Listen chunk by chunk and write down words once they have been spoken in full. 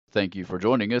Thank you for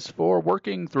joining us for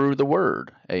Working Through the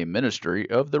Word, a ministry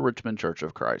of the Richmond Church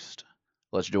of Christ.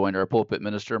 Let's join our pulpit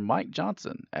minister, Mike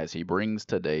Johnson, as he brings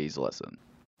today's lesson.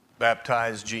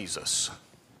 Baptize Jesus.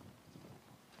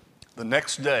 The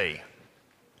next day,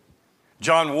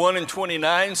 John 1 and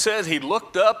 29 says, he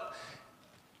looked up,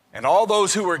 and all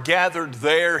those who were gathered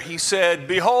there, he said,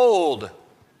 "Behold,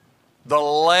 the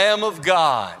Lamb of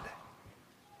God,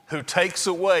 who takes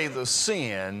away the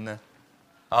sin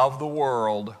of the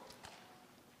world."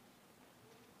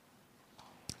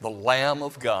 The Lamb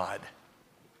of God.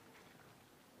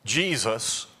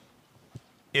 Jesus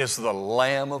is the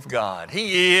Lamb of God.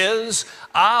 He is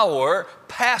our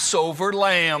Passover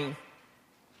Lamb.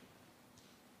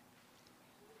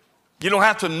 You don't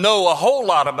have to know a whole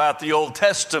lot about the Old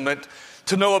Testament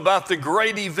to know about the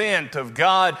great event of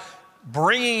God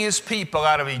bringing His people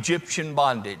out of Egyptian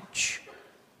bondage.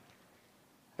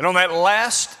 And on that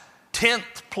last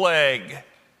 10th plague,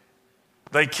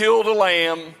 they killed a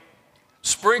lamb,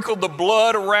 sprinkled the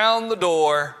blood around the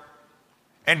door,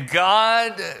 and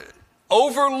God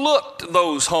overlooked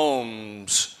those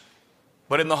homes.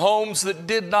 But in the homes that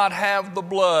did not have the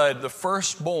blood, the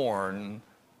firstborn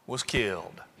was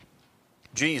killed.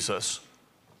 Jesus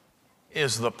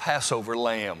is the Passover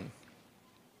Lamb.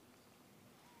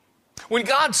 When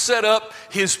God set up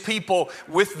His people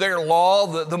with their law,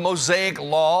 the Mosaic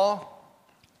law,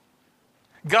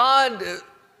 God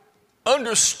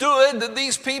understood that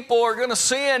these people are going to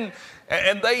sin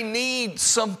and they need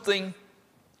something.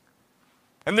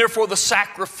 And therefore the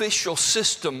sacrificial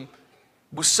system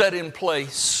was set in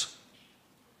place.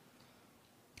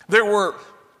 There were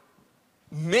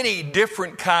many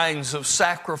different kinds of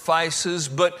sacrifices,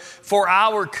 but for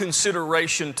our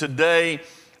consideration today,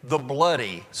 the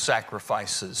bloody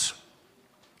sacrifices.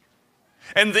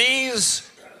 And these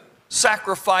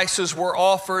sacrifices were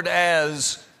offered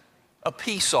as a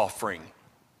peace offering,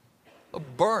 a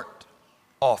burnt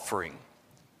offering,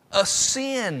 a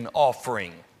sin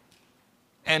offering,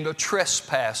 and a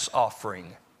trespass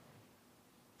offering.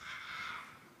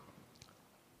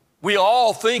 We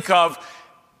all think of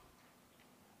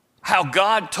how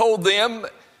God told them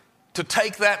to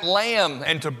take that lamb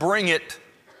and to bring it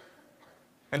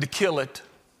and to kill it.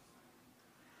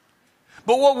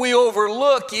 But what we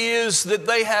overlook is that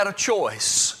they had a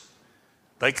choice.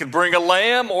 They could bring a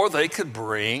lamb or they could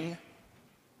bring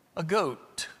a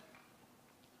goat.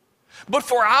 But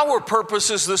for our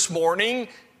purposes this morning,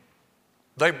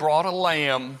 they brought a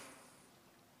lamb.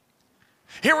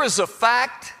 Here is a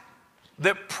fact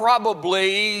that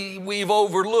probably we've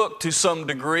overlooked to some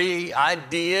degree. I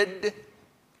did.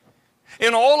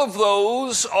 In all of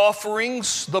those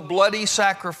offerings, the bloody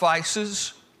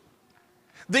sacrifices,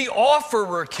 the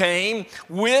offerer came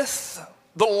with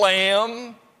the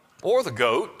lamb or the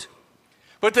goat,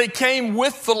 but they came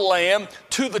with the lamb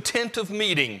to the tent of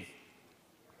meeting,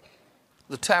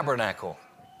 the tabernacle,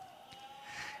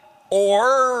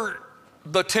 or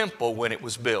the temple when it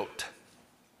was built.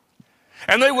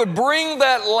 And they would bring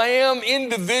that lamb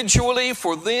individually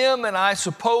for them and I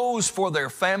suppose for their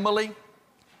family.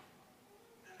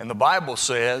 And the Bible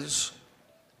says,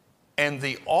 and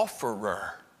the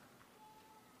offerer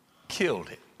killed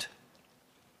it.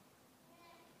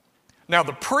 Now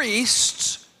the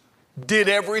priests did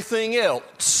everything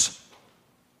else.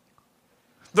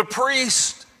 The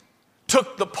priest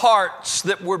took the parts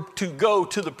that were to go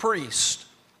to the priest.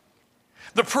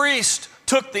 The priest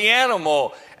took the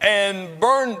animal and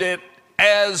burned it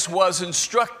as was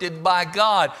instructed by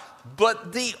God.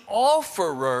 But the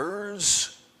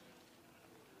offerers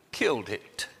killed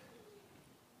it.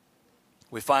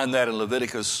 We find that in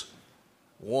Leviticus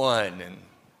 1 and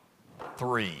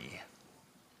 3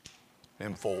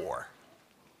 and 4.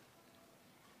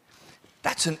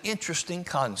 That's an interesting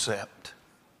concept.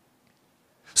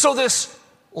 So this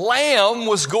lamb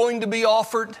was going to be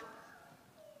offered,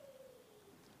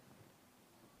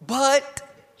 but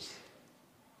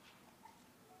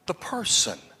the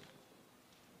person,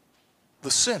 the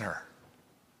sinner,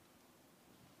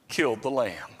 killed the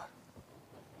lamb.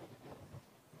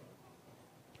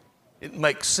 It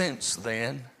makes sense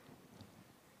then.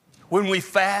 When we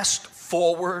fast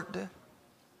forward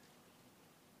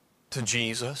to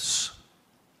Jesus,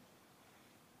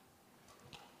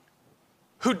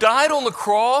 who died on the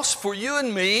cross for you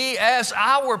and me as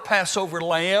our Passover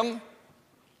lamb,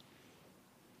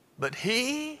 but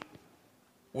He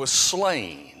was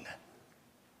slain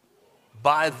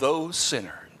by those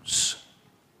sinners.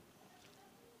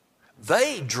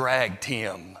 They dragged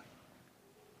Him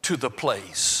to the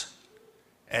place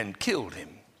and killed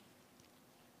Him.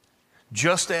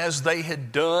 Just as they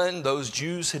had done, those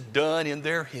Jews had done in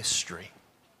their history.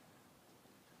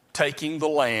 taking the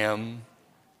lamb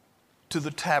to the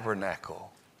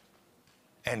tabernacle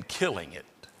and killing it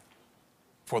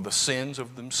for the sins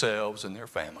of themselves and their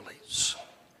families.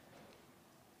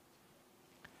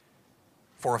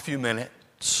 For a few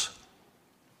minutes,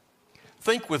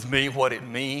 think with me what it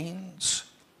means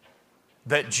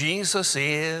that Jesus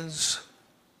is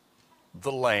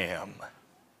the Lamb.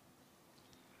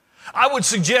 I would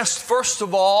suggest, first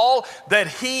of all, that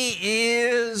He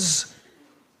is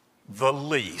the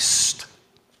least.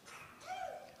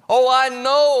 Oh, I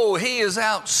know He is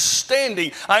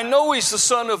outstanding. I know He's the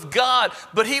Son of God,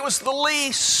 but He was the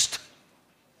least.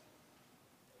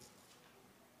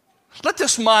 Let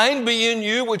this mind be in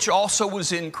you, which also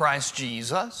was in Christ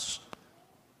Jesus,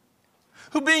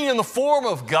 who being in the form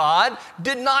of God,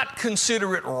 did not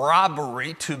consider it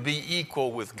robbery to be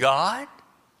equal with God,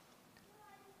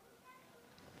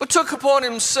 but took upon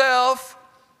Himself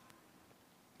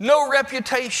no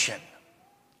reputation,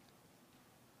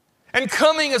 and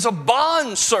coming as a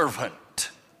bondservant,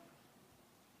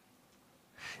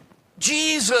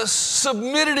 Jesus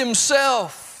submitted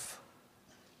Himself.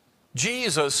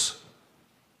 Jesus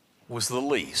was the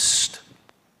least.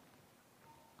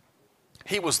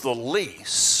 He was the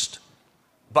least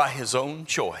by His own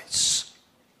choice.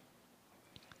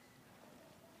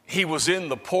 He was in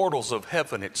the portals of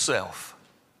heaven itself.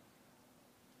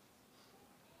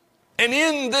 And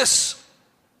in this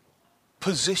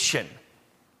position,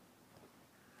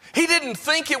 He didn't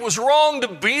think it was wrong to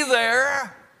be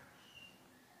there,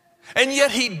 and yet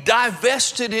He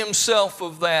divested Himself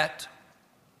of that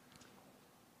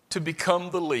to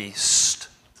become the least.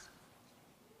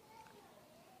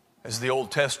 As the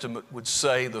Old Testament would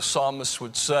say, the psalmist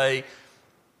would say,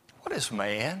 "What is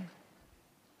man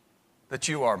that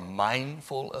you are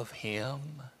mindful of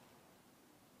him?"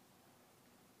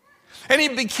 And He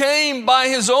became, by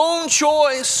His own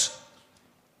choice,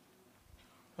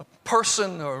 a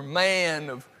person or man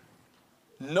of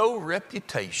no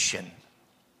reputation.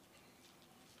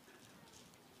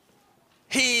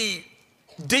 He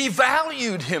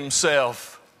devalued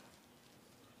Himself.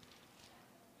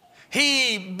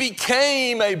 He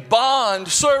became a bond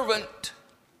servant,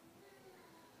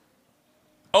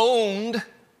 owned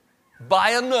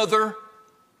by another,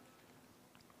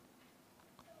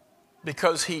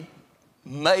 because He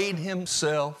made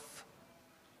Himself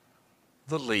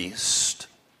the least.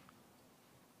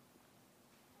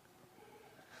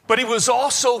 But He was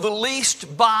also the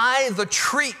least by the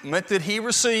treatment that He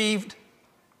received.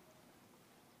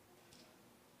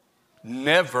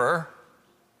 Never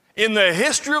in the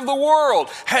history of the world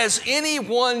has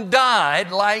anyone died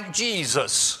like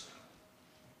Jesus.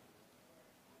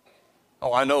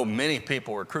 Oh, I know many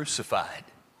people were crucified.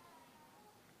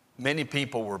 Many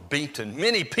people were beaten.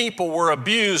 Many people were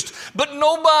abused. But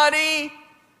nobody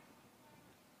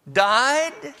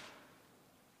died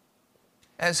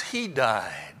as He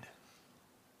died,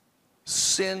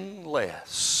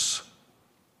 sinless.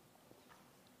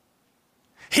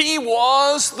 He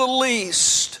was the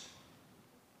least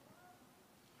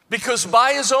because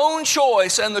by His own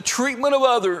choice and the treatment of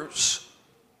others,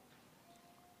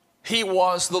 He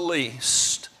was the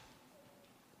least.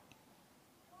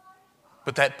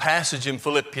 But that passage in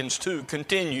Philippians 2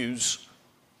 continues.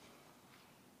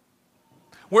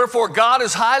 Wherefore God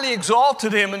has highly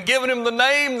exalted Him and given Him the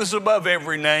name that is above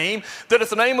every name, that at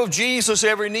the name of Jesus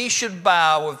every knee should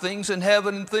bow, of things in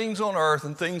heaven and things on earth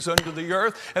and things under the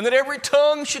earth, and that every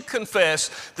tongue should confess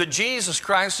that Jesus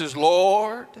Christ is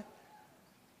Lord,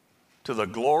 to the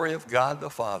glory of God the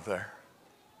Father.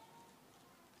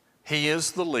 He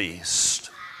is the least,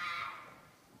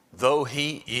 though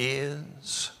He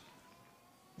is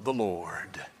the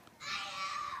Lord.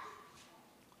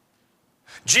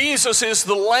 Jesus is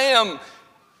the Lamb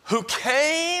who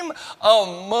came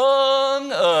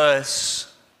among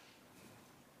us.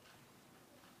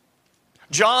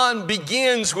 John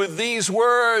begins with these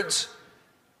words,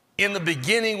 "In the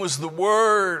beginning was the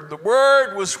Word. The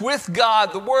Word was with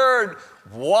God. The Word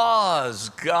was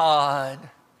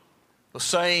God. The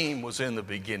same was in the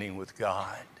beginning with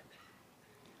God."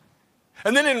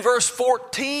 And then in verse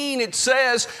 14 it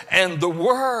says, "And the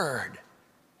Word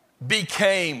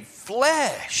became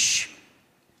flesh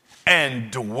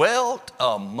and dwelt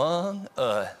among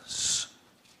us."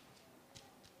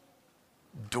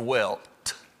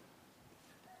 Dwelt.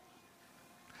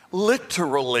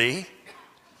 Literally,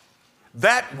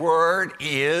 that word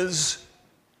is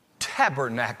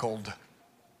tabernacled.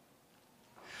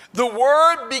 The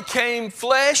Word became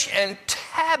flesh and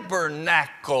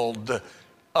tabernacled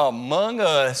among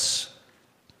us.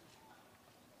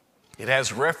 It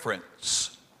has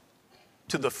reference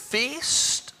to the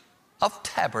Feast of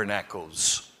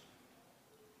Tabernacles.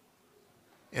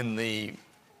 in the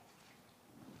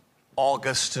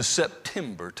August to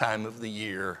September time of the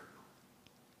year.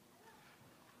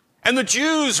 And the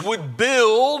Jews would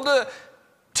build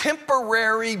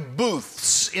temporary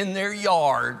booths in their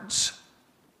yards.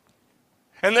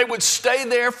 And they would stay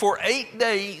there for 8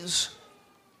 days,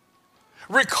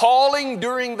 recalling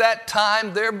during that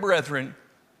time their brethren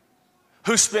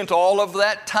who spent all of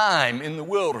that time in the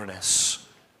wilderness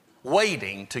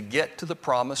waiting to get to the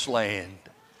promised land.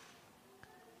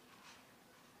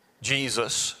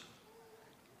 Jesus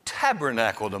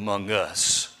tabernacled among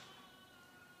us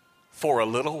for a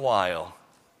little while.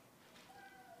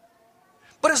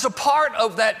 But as a part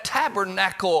of that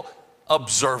tabernacle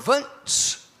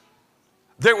observance,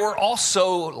 there were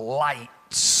also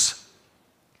lights.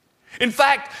 In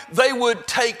fact, they would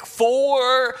take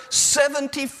 4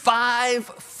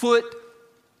 75-foot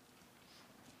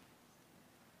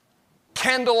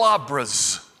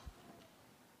candelabras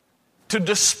to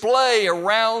display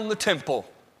around the temple.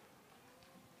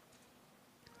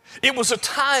 It was a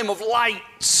time of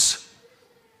lights.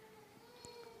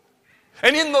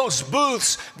 And in those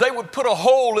booths, they would put a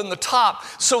hole in the top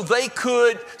so they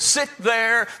could sit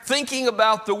there thinking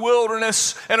about the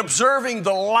wilderness and observing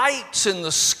the lights in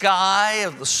the sky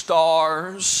of the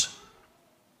stars.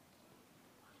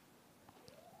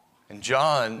 And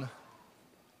John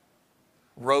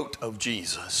wrote of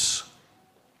Jesus,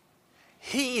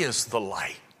 He is the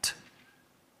light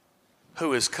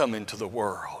who has come into the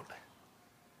world.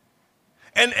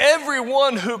 And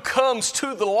everyone who comes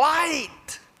to the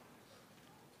light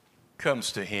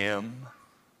comes to Him.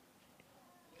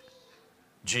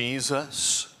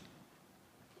 Jesus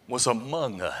was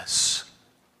among us.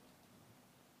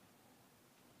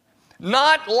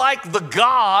 Not like the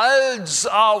gods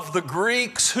of the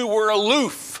Greeks who were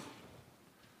aloof.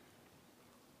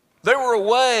 They were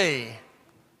away.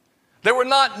 They were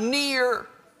not near.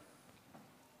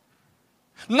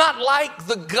 Not like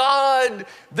the God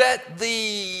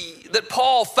that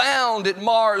Paul found at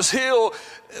Mars Hill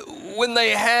when they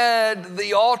had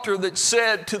the altar that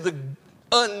said to the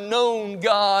unknown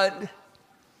God,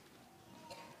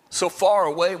 so far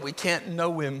away we can't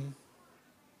know Him.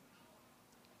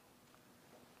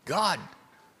 God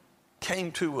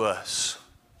came to us,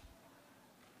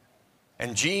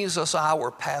 and Jesus, our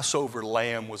Passover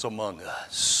lamb, was among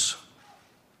us.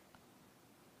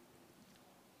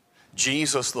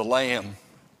 Jesus the Lamb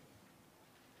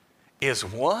is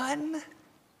one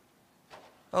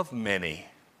of many.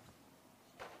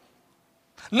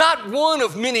 Not one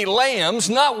of many lambs,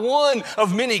 not one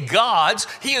of many gods.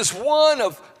 He is one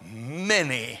of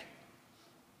many.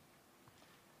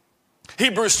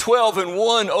 Hebrews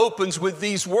 12:1 opens with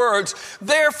these words,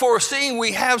 Therefore, seeing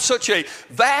we have such a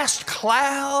vast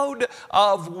cloud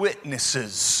of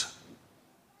witnesses.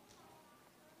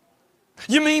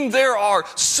 You mean there are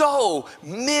so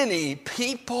many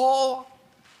people?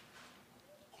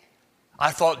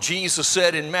 I thought Jesus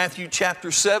said in Matthew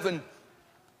chapter 7,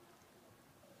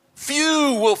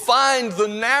 few will find the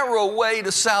narrow way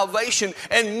to salvation,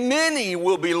 and many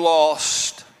will be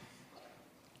lost.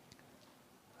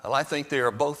 Well, I think they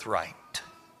are both right.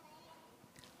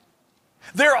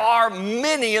 There are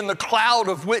many in the cloud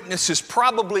of witnesses,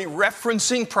 probably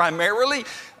referencing primarily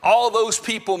all those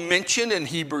people mentioned in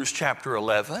Hebrews chapter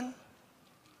 11,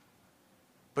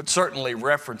 but certainly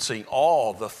referencing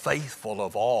all the faithful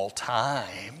of all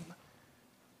time.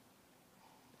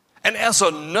 And as a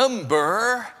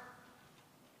number,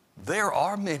 there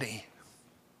are many.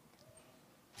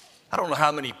 I don't know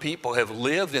how many people have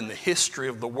lived in the history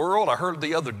of the world. I heard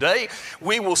the other day,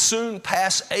 we will soon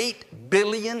pass 8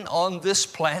 billion on this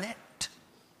planet.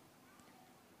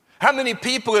 How many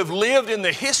people have lived in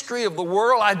the history of the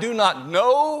world, I do not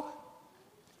know.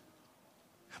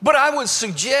 But I would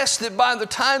suggest that by the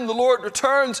time the Lord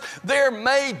returns, there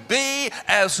may be,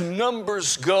 as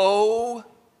numbers go,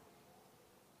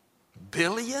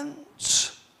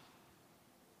 billions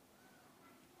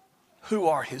who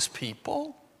are His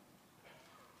people.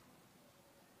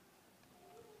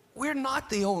 We're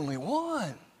not the only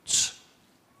ones.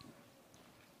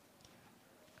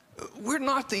 We're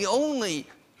not the only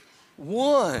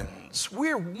ones.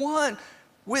 We're one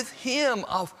with Him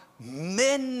of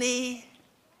many.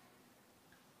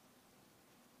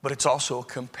 But it's also a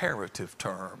comparative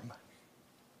term.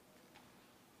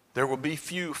 There will be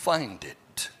few find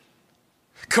it.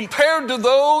 Compared to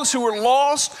those who are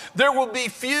lost, there will be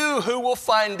few who will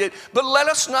find it. But let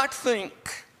us not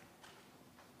think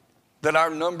that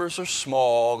our numbers are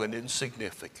small and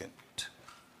insignificant.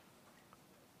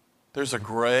 There's a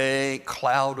great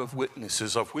cloud of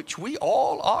witnesses of which we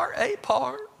all are a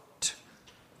part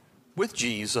with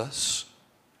Jesus.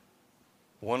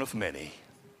 one of many.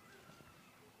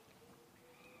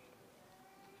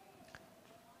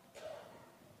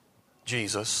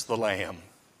 Jesus, the Lamb,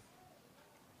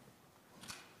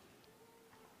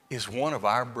 is one of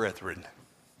our brethren.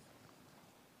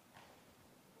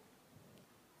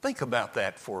 Think about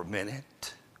that for a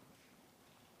minute.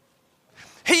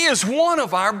 He is one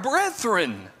of our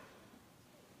brethren.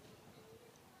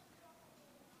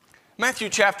 Matthew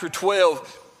chapter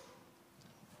 12,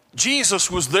 Jesus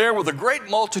was there with a great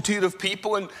multitude of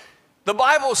people, and the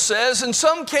Bible says, and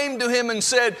some came to him and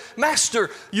said, Master,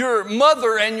 your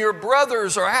mother and your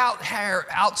brothers are out here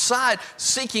outside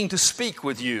seeking to speak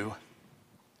with you.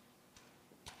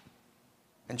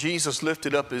 And Jesus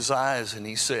lifted up his eyes and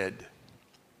he said,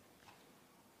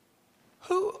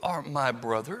 who are my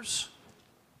brothers,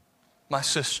 my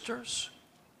sisters,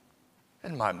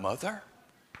 and my mother?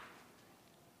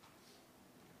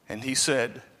 And he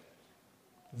said,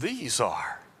 these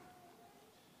are.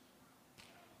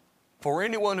 For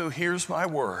anyone who hears my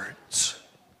words,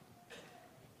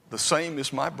 the same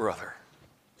is my brother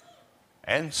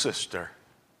and sister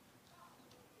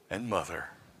and mother.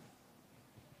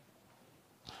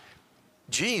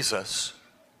 Jesus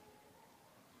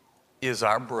is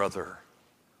our brother.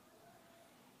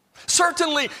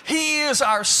 Certainly, he is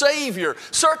our Savior.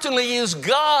 Certainly, he is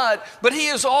God, but he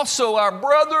is also our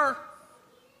brother.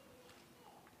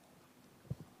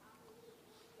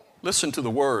 Listen to the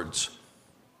words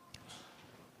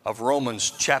of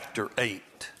Romans chapter 8,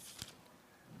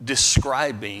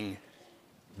 describing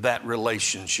that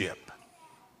relationship.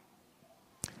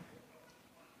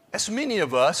 As many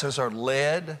of us as are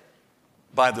led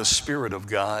by the Spirit of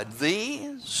God,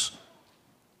 these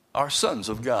are sons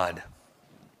of God.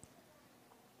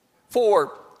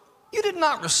 For you did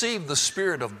not receive the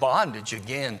spirit of bondage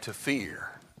again to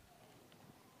fear,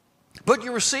 but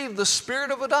you received the spirit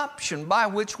of adoption by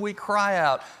which we cry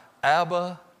out,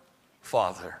 Abba,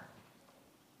 Father.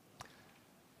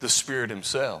 The Spirit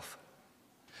himself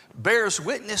bears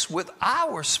witness with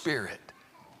our spirit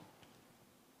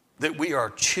that we are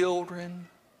children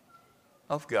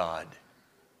of God.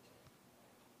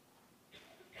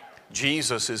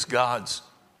 Jesus is God's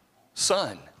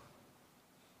Son,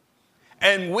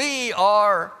 and we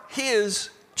are his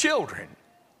children.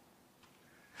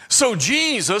 So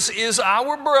Jesus is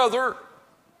our brother.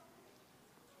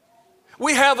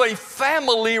 We have a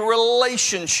family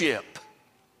relationship,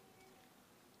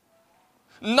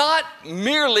 not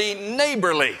merely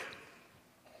neighborly,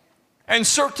 and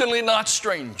certainly not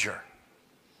stranger.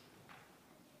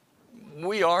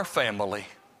 We are family.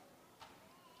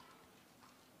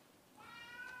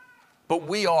 But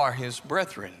we are his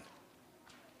brethren.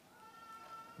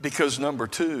 Because number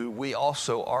two, we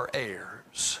also are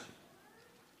heirs.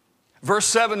 Verse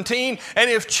 17, and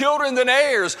if children then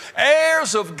heirs,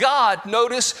 heirs of God,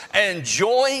 notice, and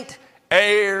joint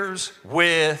heirs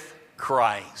with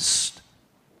Christ.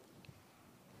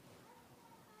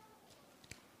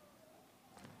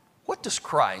 What does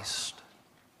Christ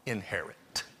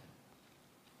inherit?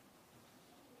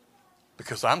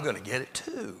 Because I'm going to get it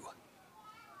too.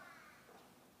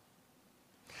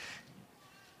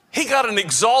 He got an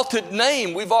exalted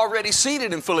name. We've already seen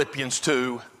it in Philippians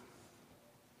 2.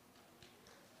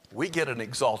 We get an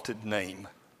exalted name.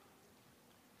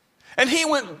 And he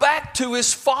went back to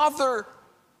his Father.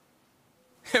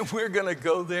 And we're going to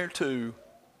go there too.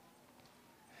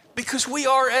 Because we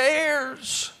are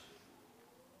heirs.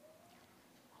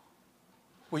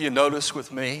 Will you notice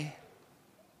with me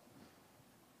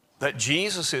that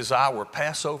Jesus is our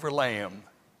Passover lamb?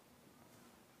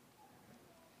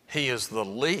 He is the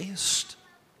least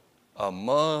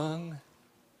among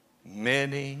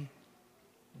many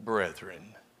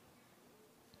brethren.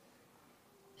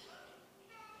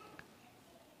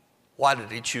 Why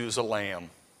did he choose a lamb?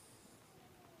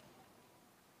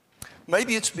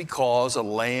 Maybe it's because a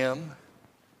lamb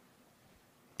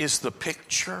is the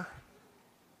picture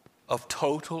of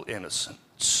total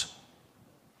innocence,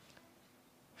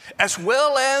 as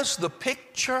well as the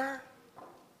picture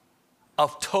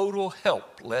of total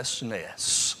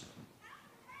helplessness.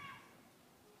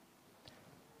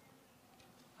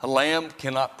 A lamb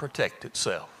cannot protect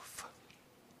itself.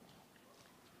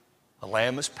 A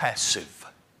lamb is passive.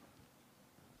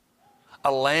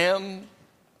 A lamb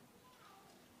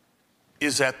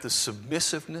is at the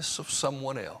submissiveness of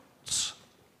someone else.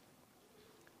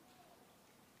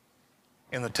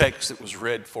 In the text that was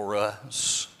read for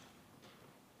us,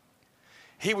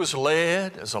 he was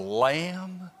led as a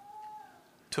lamb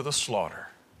to the slaughter.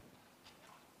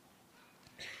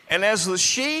 And as the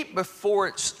sheep before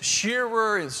its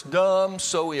shearer is dumb,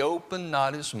 so he opened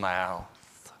not his mouth.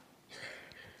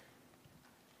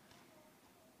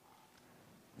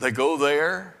 They go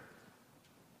there,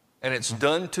 and it's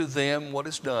done to them what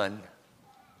is done.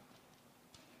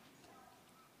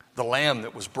 The lamb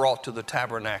that was brought to the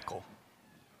tabernacle,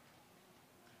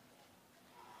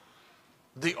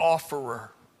 the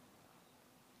offerer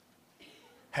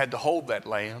had to hold that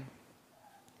lamb,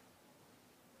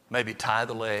 maybe tie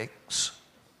the legs,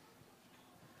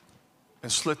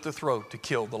 and slit the throat to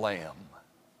kill the lamb.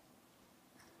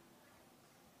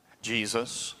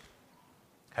 Jesus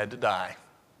had to die.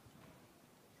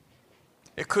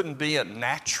 It couldn't be a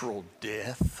natural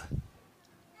death.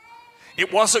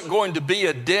 It wasn't going to be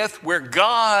a death where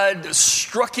God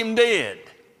struck him dead.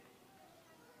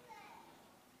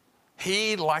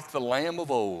 He, like the Lamb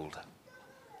of old,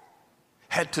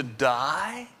 had to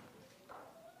die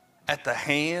at the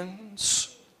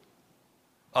hands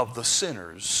of the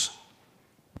sinners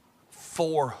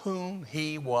for whom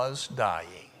he was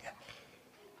dying.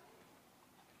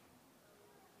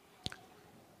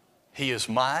 He is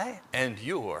my and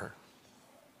your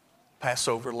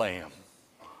Passover lamb.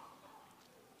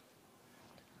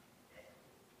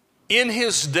 In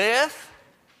his death,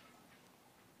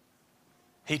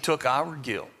 he took our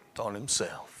guilt on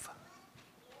himself.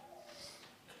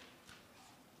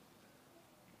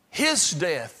 His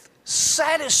death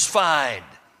satisfied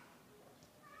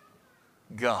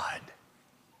God,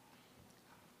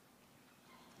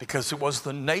 because it was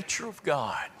the nature of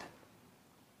God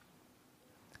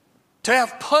to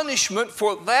have punishment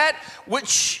for that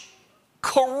which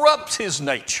corrupts his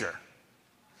nature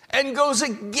and goes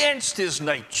against his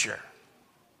nature.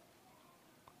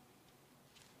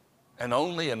 And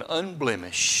only an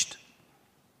unblemished,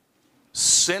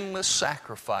 sinless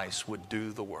sacrifice would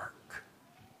do the work.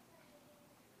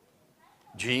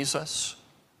 Jesus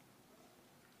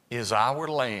is our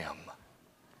lamb,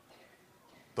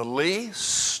 the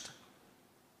least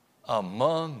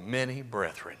among many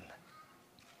brethren.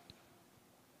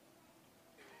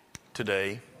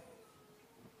 Today,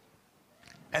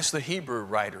 as the Hebrew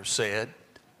writer said,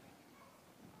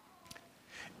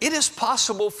 it is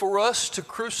possible for us to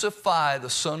crucify the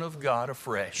Son of God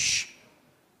afresh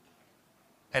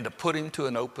and to put him to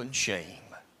an open shame.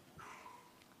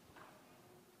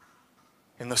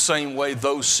 In the same way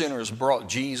those sinners brought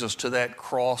Jesus to that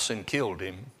cross and killed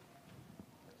him,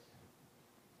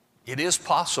 it is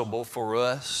possible for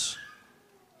us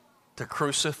to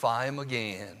crucify him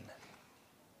again.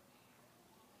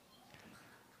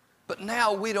 But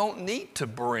now we don't need to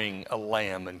bring a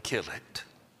lamb and kill it.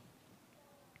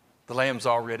 The lamb's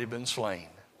already been slain.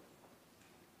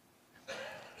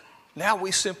 Now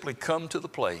we simply come to the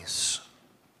place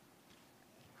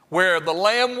where the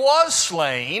lamb was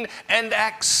slain and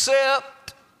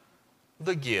accept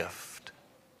the gift.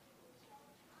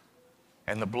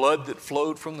 And the blood that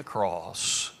flowed from the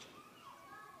cross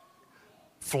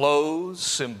flows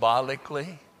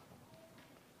symbolically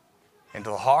into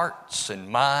the hearts and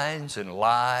minds and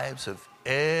lives of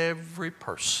every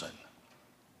person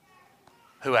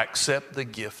who accept the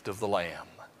gift of the Lamb.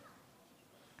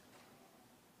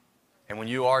 And when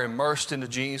you are immersed into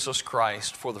Jesus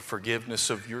Christ for the forgiveness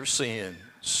of your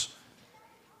sins,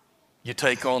 you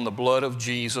take on the blood of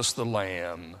Jesus the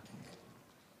Lamb,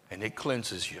 and it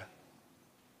cleanses you.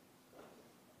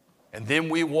 And then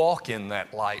we walk in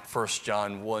that light, 1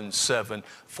 John 1:7,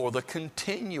 for the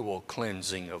continual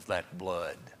cleansing of that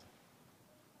blood.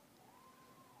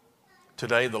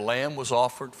 Today the Lamb was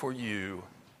offered for you.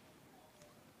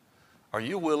 Are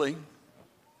you willing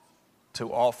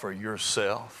to offer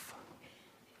yourself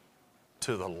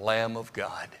to the Lamb of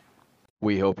God?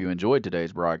 We hope you enjoyed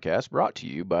today's broadcast, brought to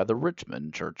you by the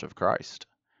Richmond Church of Christ.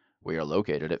 We are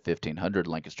located at 1500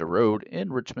 Lancaster Road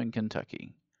in Richmond,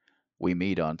 Kentucky. We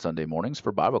meet on Sunday mornings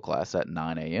for Bible class at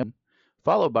 9 a.m.,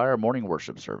 followed by our morning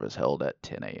worship service held at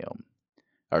 10 a.m.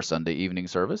 Our Sunday evening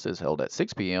service is held at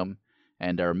 6 p.m.,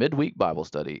 and our midweek Bible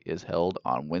study is held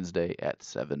on Wednesday at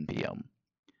 7 p.m.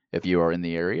 If you are in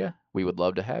the area, we would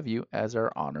love to have you as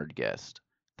our honored guest.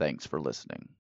 Thanks for listening.